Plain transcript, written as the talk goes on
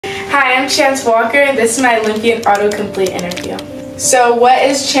Hi, I'm Chance Walker, and this is my Olympian autocomplete interview. So, what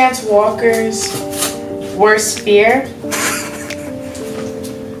is Chance Walker's worst fear?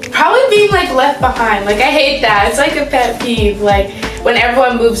 Probably being like left behind. Like, I hate that. It's like a pet peeve. Like when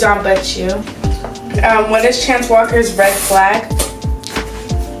everyone moves on but you. What is Chance Walker's red flag?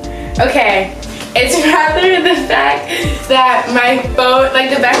 Okay, it's rather the fact that my phone, like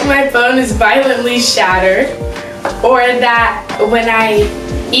the back of my phone, is violently shattered, or that when I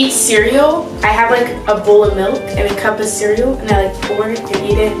eat cereal, I have like a bowl of milk and a cup of cereal, and I like pour it and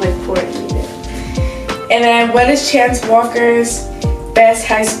eat it, and like pour it and eat it. And then what is Chance Walker's best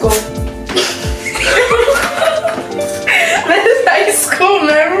high school best high school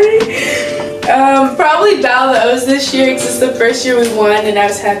memory? Probably Battle of the O's this year, because it's the first year we won, and I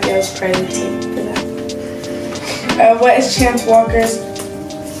was happy. I was proud of the team for that. What is Chance Walker's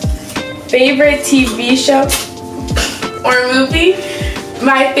favorite TV show or movie?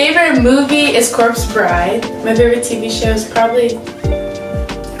 My favorite movie is Corpse Bride. My favorite TV show is probably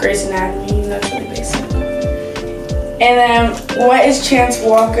Grey's Anatomy. That's really basic. And then, what is Chance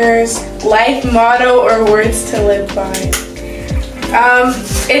Walker's life motto or words to live by?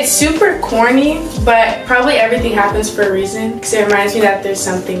 It's super corny, but probably everything happens for a reason, because it reminds me that there's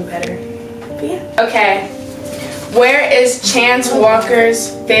something better. But yeah. Okay. Where is Chance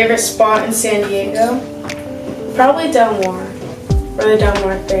Walker's favorite spot in San Diego? Probably Del Mar, or the Del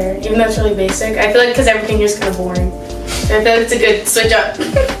Mar Fair, even though it's really basic. I feel like because everything here is kind of boring. So I feel like it's a good switch up.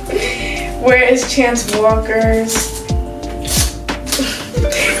 Where is Chance Walker's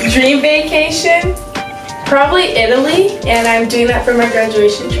dream vacation? Probably Italy, and I'm doing that for my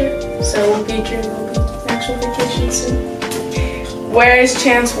graduation trip. So it won't be a dream, it will be an actual vacation soon. Where is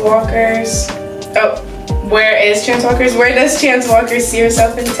Chance Walker's, where does Chance Walker see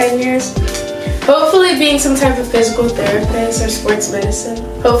herself in 10 years? Hopefully being some type of physical therapist or sports medicine.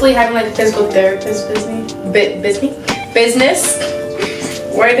 Hopefully having like a physical therapist business.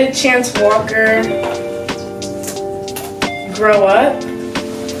 Where did Chance Walker grow up?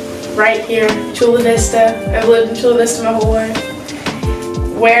 Right here, Chula Vista. I've lived in Chula Vista my whole life.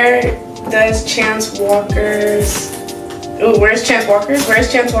 Where does Chance Walker's, where's Chance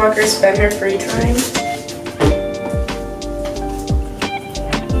Walker spend her free time?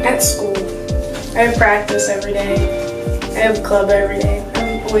 At school. I have practice every day. I have club every day.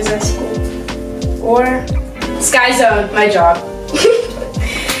 I'm always at school. Or Sky Zone, my job.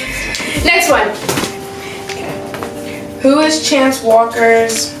 Next one. Okay. Who is Chance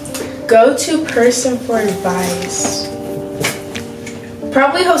Walker's go-to person for advice?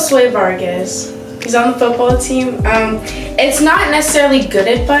 Probably Josue Vargas. He's on the football team. It's not necessarily good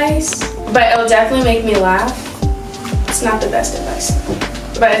advice, but it'll definitely make me laugh. It's not the best advice,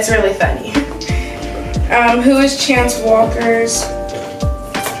 but it's really funny. Who is Chance Walker's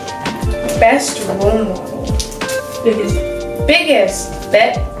best role model? Biggest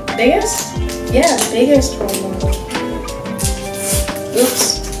role model.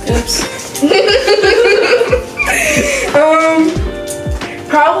 Oops.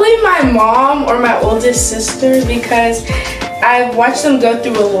 Probably my mom or my oldest sister, because I've watched them go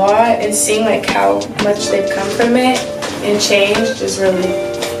through a lot, and seeing like how much they've come from it and changed is really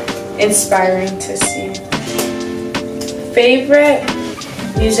inspiring to see. Favorite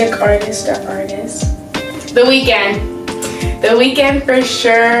music artist or artist? The Weeknd for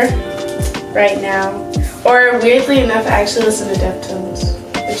sure right now. Or weirdly enough, I actually listen to Deftones,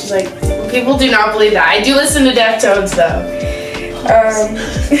 which is like, people do not believe that. I do listen to Deftones though.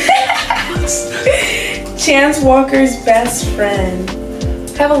 Chance Walker's best friend. I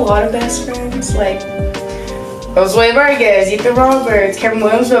have a lot of best friends, like Josue Vargas, Ethan Roberts, Kevin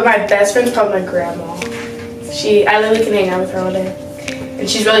Williams, but my best friend's probably my grandma. I literally can hang out with her all day. And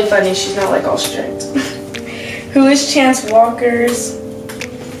she's really funny, she's not like all strict. Who is Chance Walker's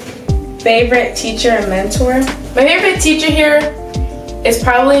favorite teacher and mentor? My favorite teacher here is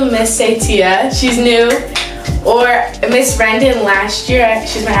probably Miss Satia. She's new. Or Miss Rendon last year.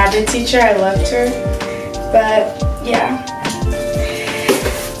 She's my habit teacher. I loved her. But yeah.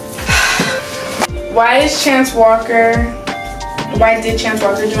 Why did Chance Walker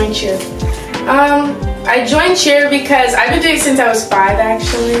join cheer? I joined cheer because I've been doing it since I was 5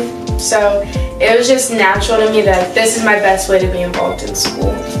 actually. So it was just natural to me that this is my best way to be involved in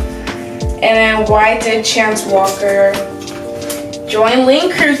school. And then why did Chance Walker join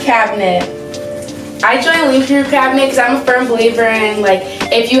Link Crew Cabinet? I joined Link Crew Cabinet because I'm a firm believer in, like,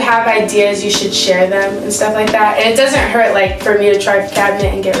 if you have ideas, you should share them and stuff like that. And it doesn't hurt, like, for me to try for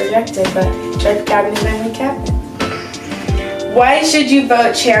cabinet and get rejected, but try for cabinet and win cabinet. Why should you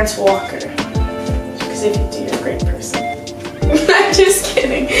vote Chance Walker? Because if you do, you're a great person. I'm just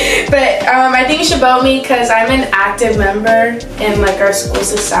kidding. I think you should vote me because I'm an active member in like our school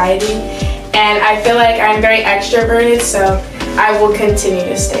society, and I feel like I'm very extroverted, so I will continue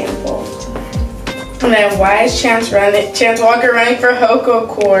to stay involved. And then why is Chance Walker running for HOCO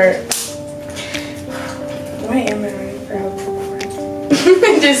court? Why am I running for HOCO court?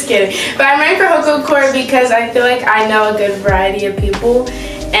 Just kidding. But I'm running for HOCO court because I feel like I know a good variety of people,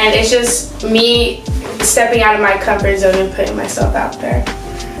 and it's just me stepping out of my comfort zone and putting myself out there.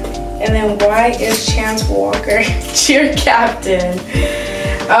 And then why is Chance Walker cheer captain?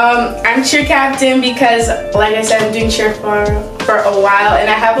 I'm cheer captain because, like I said, I'm doing cheer for a while, and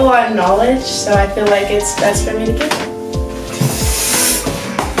I have a lot of knowledge, so I feel like it's best for me to give.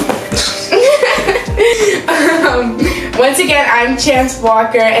 Once again, I'm Chance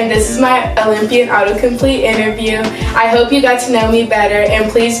Walker, and this is my Olympian autocomplete interview. I hope you got to know me better,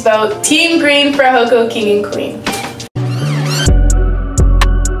 and please vote Team Green for HOCO King and Queen.